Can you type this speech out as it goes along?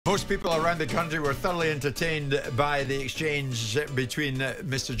Most people around the country were thoroughly entertained by the exchange between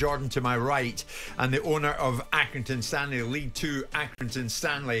Mr. Jordan to my right and the owner of Accrington Stanley, League Two Accrington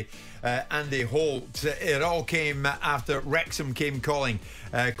Stanley, Andy Holt. It all came after Wrexham came calling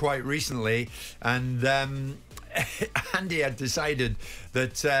quite recently, and Andy had decided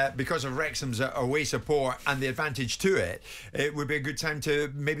that because of Wrexham's away support and the advantage to it, it would be a good time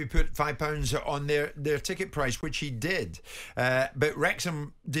to maybe put £5 on their ticket price, which he did. But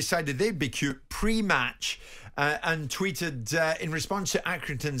Wrexham decided they'd be cute pre-match and tweeted in response to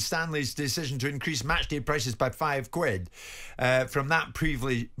Accrington Stanley's decision to increase matchday prices by £5 from that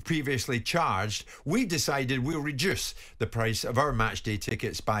previously charged, we decided we'll reduce the price of our matchday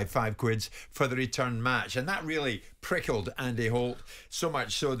tickets by £5 for the return match. And that really prickled Andy Holt, so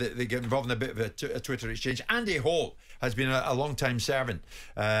much so that they get involved in a bit of a Twitter exchange. Andy Holt has been a long-time servant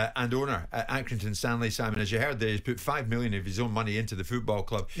and owner at Accrington Stanley, Simon. As you heard there, he's put $5 million of his own money into the football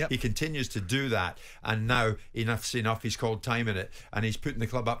club. Yep. He continues to do that, and now enough's enough. He's called time in it, and he's putting the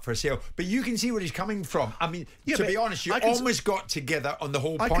club up for sale. But you can see where he's coming from. I mean, to be honest, you almost got together on the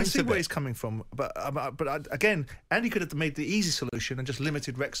whole point of it. I can see where he's coming from, but again, Andy could have made the easy solution and just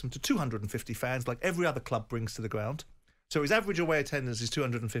limited Wrexham to 250 fans, like every other club brings to the ground. So his average away attendance is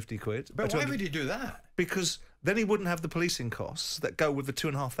 250 quid. But why would he do that? Because then he wouldn't have the policing costs that go with the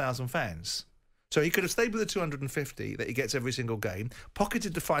 2,500 fans. So he could have stayed with the 250 that he gets every single game,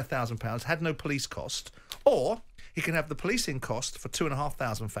 pocketed the £5,000, had no police cost, or he can have the policing cost for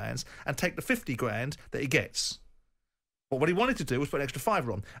 2,500 fans and take the 50 grand that he gets. But what he wanted to do was put an extra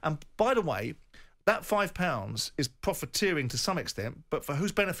 £5 on. And by the way, that £5 is profiteering to some extent, but for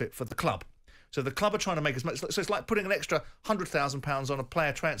whose benefit? For the club. So the club are trying to make as much. So it's like putting an extra £100,000 on a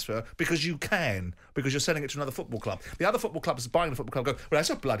player transfer because you can, because you're selling it to another football club. The other football club is buying the football club. Go, well, that's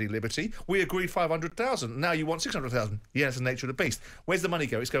a bloody liberty. We agreed 500,000. Now you want 600,000. Yeah, it's the nature of the beast. Where's the money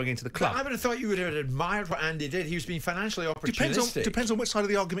go? It's going into the club. But I would have thought you would have admired what Andy did. He was being financially opportunistic. Depends on which side of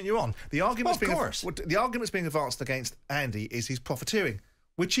the argument you're on. The argument the argument's being advanced against Andy is he's profiteering,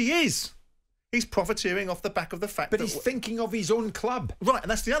 which he is. He's profiteering off the back of the fact that he's thinking of his own club. Right,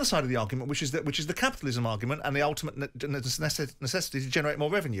 and that's the other side of the argument, which is the capitalism argument and the ultimate necessity to generate more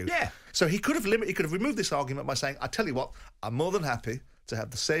revenue. Yeah. So he could have removed this argument by saying, I tell you what, I'm more than happy to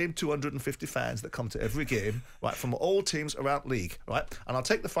have the same 250 fans that come to every game, right, from all teams around league, right? And I'll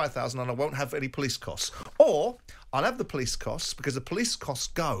take the 5,000 and I won't have any police costs. Or I'll have the police costs because the police costs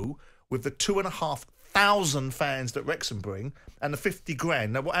go with the 2,500 fans that Wrexham bring and the 50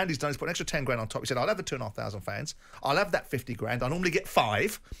 grand. Now, what Andy's done is put an extra 10 grand on top. He said, I'll have the 2,500 fans. I'll have that 50 grand. I normally get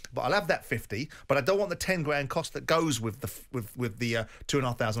 5, but I'll have that 50. But I don't want the 10 grand cost that goes with the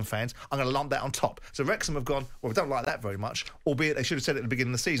 2,500 fans. I'm going to lump that on top. So Wrexham have gone, well, we don't like that very much, albeit they should have said it at the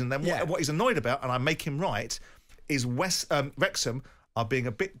beginning of the season. Then what he's annoyed about, and I make him right, is Wrexham are being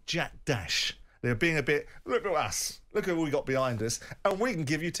a bit Jack Dash. They're being a bit, look at us, look at what we got behind us, and we can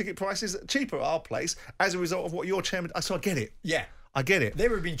give you ticket prices cheaper at our place as a result of what your chairman... So I get it. Yeah. I get it. They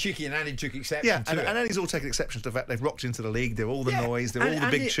were being cheeky and Andy took exception to it. And Andy's all taken exception to the fact they've rocked into the league, they're all the noise, they're all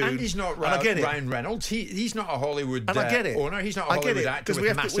the big tunes. Andy's not Ryan Reynolds. He's not a Hollywood owner. He's not a Hollywood actor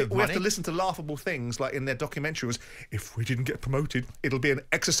with massive money. We have to listen to laughable things like in their documentary was, if we didn't get promoted, it'll be an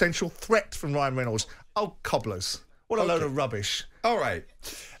existential threat from Ryan Reynolds. Oh, cobblers. What a load of rubbish. All right.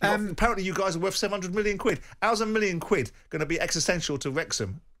 Apparently you guys are worth 700 million quid. How's £1 million going to be existential to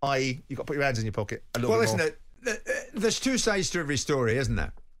Wrexham? I.e., you've got to put your hands in your pocket a little bit more. There's two sides to every story, isn't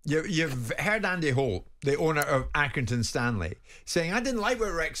there? You've heard Andy Holt, the owner of Accrington Stanley, saying, I didn't like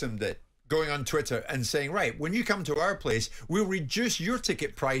what Wrexham did, going on Twitter and saying, right, when you come to our place, we'll reduce your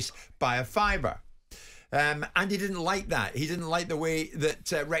ticket price by £5. And he didn't like that. He didn't like the way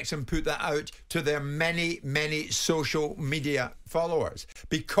that Wrexham put that out to their many, many social media followers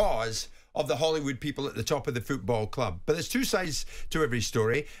because of the Hollywood people at the top of the football club. But there's two sides to every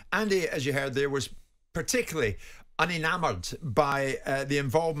story. Andy, as you heard there, was particularly unenamoured by the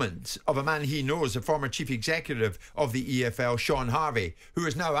involvement of a man he knows, the former chief executive of the EFL, Shaun Harvey, who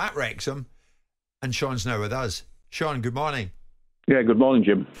is now at Wrexham, and Shaun's now with us. Shaun, good morning. Yeah, good morning,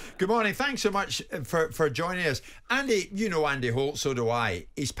 Jim. Good morning. Thanks so much for joining us. Andy, you know Andy Holt, so do I.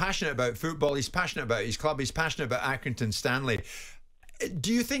 He's passionate about football. He's passionate about his club. He's passionate about Accrington Stanley.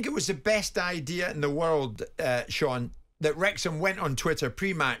 Do you think it was the best idea in the world, Shaun, that Wrexham went on Twitter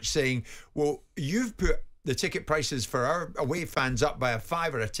pre-match saying, well, you've put the ticket prices for our away fans up by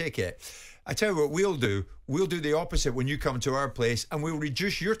 £5 a ticket. I tell you what we'll do. We'll do the opposite when you come to our place and we'll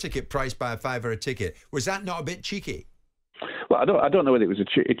reduce your ticket price by £5 a ticket. Was that not a bit cheeky? Well, I don't know whether it was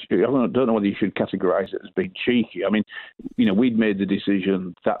I don't know whether you should categorise it as being cheeky. I mean, we'd made the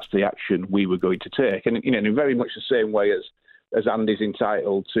decision that's the action we were going to take, and in very much the same way as as Andy's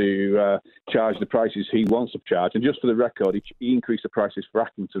entitled to charge the prices he wants to charge. And just for the record, he increased the prices for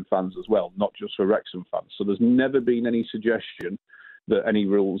Accrington fans as well, not just for Wrexham fans. So there's never been any suggestion that any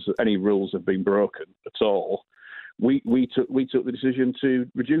rules have been broken at all. We took the decision to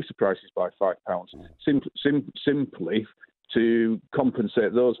reduce the prices by £5, simply to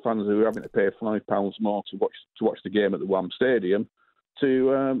compensate those fans who are having to pay £5 more to watch the game at the Wham Stadium.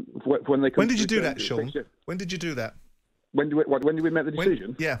 When they come. When did you do that, Shaun? When did you do that? When did we make the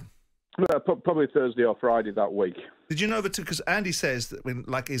decision? Yeah. Probably Thursday or Friday that week. Did you know that? Because Andy says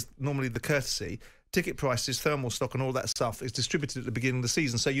that is normally the courtesy, ticket prices, thermal stock, and all that stuff is distributed at the beginning of the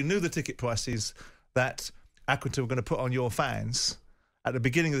season. So you knew the ticket prices that Accrington were going to put on your fans at the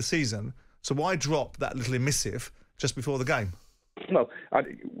beginning of the season. So why drop that little emissive just before the game? Well,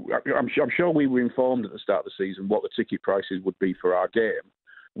 I'm sure we were informed at the start of the season what the ticket prices would be for our game.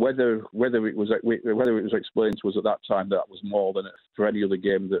 Whether it was explained to us at that time that was more than for any other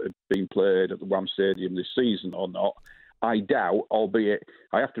game that had been played at the Wham Stadium this season or not, I doubt. Albeit,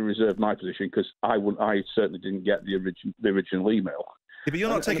 I have to reserve my position because I certainly didn't get the original email. Yeah, but you're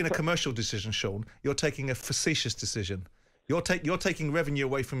not taking a commercial decision, Shaun. You're taking a facetious decision. You're taking revenue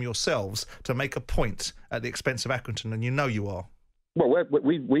away from yourselves to make a point at the expense of Accrington, and you know you are. Well,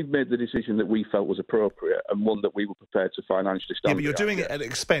 we've made the decision that we felt was appropriate and one that we were prepared to financially stand. Yeah, but you're doing it at the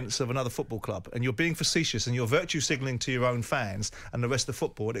expense of another football club, and you're being facetious, and you're virtue signalling to your own fans and the rest of the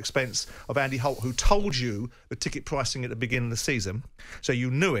football at the expense of Andy Holt, who told you the ticket pricing at the beginning of the season, so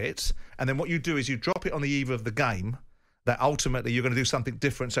you knew it, and then what you do is you drop it on the eve of the game, that ultimately you're going to do something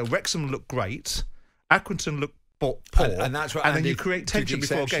different. So Wrexham looked great, Accrington looked poor, and that's what and Andy then you create tension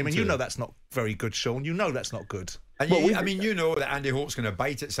before a game, and you know to. that's not very good, Shaun. You know that's not good. And you know that Andy Holt's going to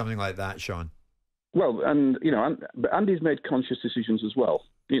bite at something like that, Shaun. Well, but Andy's made conscious decisions as well.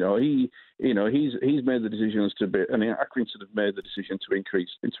 He's made the decisions Accrington have made the decision to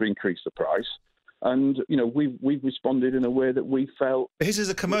increase the price. And we've responded in a way that we felt. His is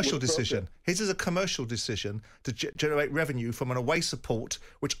a commercial decision. His is a commercial decision to generate revenue from an away support,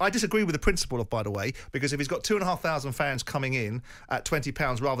 which I disagree with the principle of, by the way, because if he's got 2,500 fans coming in at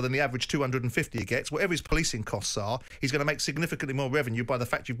 £20 rather than the average 250 he gets, whatever his policing costs are, he's going to make significantly more revenue by the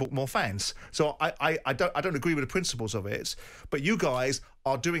fact you've bought more fans. So I don't agree with the principles of it, but you guys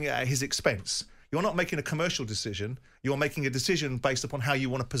are doing it at his expense. You're not making a commercial decision. You're making a decision based upon how you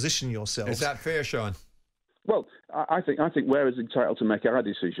want to position yourself. Is that fair, Shaun? Well, I think we're as entitled to make our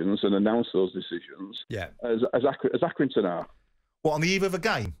decisions and announce those decisions as Accrington are. What, on the eve of a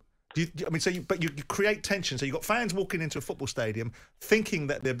game? You create tension. So you've got fans walking into a football stadium thinking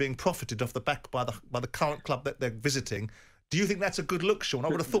that they're being profited off the back by the current club that they're visiting. Do you think that's a good look, Shaun? I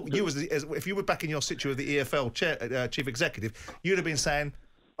would have thought you, if you were back in your situ of the EFL chief executive, you'd have been saying,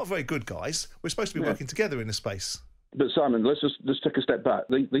 "Not very good, guys. We're supposed to be working together in this space." But Simon, let's take a step back.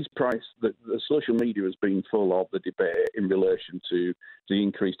 The social media has been full of the debate in relation to the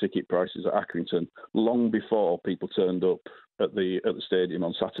increased ticket prices at Accrington long before people turned up at the stadium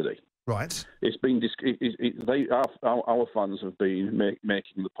on Saturday. Right. It's been our fans have been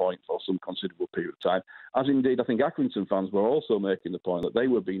making the point for some considerable period of time, as indeed I think Accrington fans were also making the point that they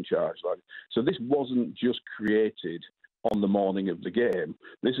were being charged. So this wasn't just created on the morning of the game.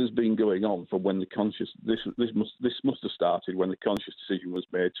 This has been going on for when this must have started when the conscious decision was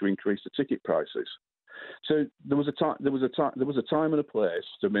made to increase the ticket prices. So there was a time and a place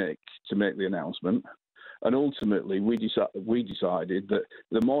to make the announcement, and ultimately we decided that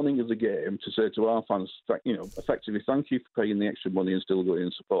the morning of the game to say to our fans, effectively, thank you for paying the extra money and still going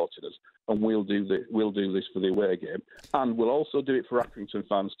and supporting us, and we'll do this for the away game, and we'll also do it for Accrington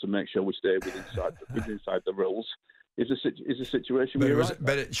fans to make sure we stay within inside the rules. Is a situation where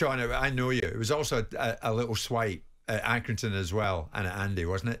But Shaun, I know you. It was also a little swipe at Accrington as well and at Andy,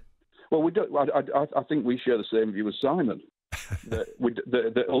 wasn't it? Well, we don't. I think we share the same view as Simon.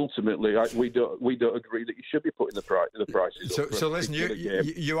 that ultimately we don't agree that you should be putting the prices up. So listen,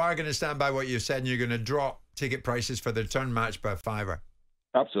 you are going to stand by what you've said, and you're going to drop ticket prices for the return match by £5.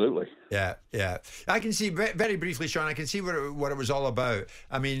 Absolutely. Yeah. I can see, very briefly, Shaun, I can see what it was all about.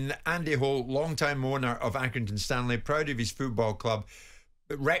 I mean, Andy Holt, long-time owner of Accrington Stanley, proud of his football club.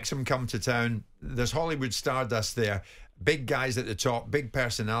 Wrexham come to town. There's Hollywood stardust there. Big guys at the top, big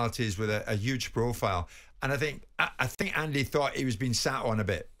personalities with a huge profile. And I think Andy thought he was being sat on a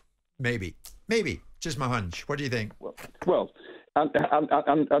bit. Maybe. Just my hunch. What do you think? Well,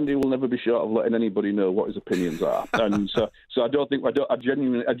 Andy will never be short of letting anybody know what his opinions are, and so I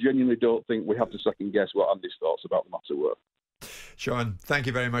genuinely don't think we have to second guess what Andy's thoughts about the matter were. Shaun, thank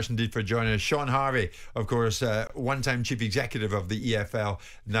you very much indeed for joining us. Shaun Harvey, of course, one-time chief executive of the EFL,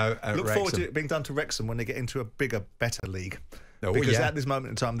 now at Look Wrexham. forward to it being done to Wrexham when they get into a bigger, better league. Oh, because yeah. at this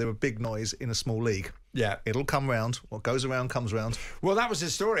moment in time, they're a big noise in a small league. Yeah. It'll come round. What goes around comes round. Well, that was the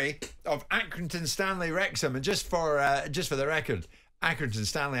story of Accrington Stanley Wrexham. And just for the record, Accrington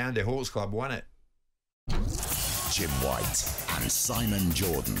Stanley Andy Holt's club won it. Jim White and Simon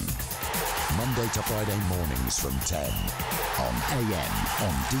Jordan. Monday to Friday mornings from 10 on AM,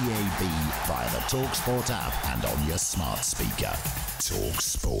 on DAB, via the talkSPORT app and on your smart speaker.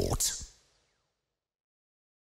 talkSPORT.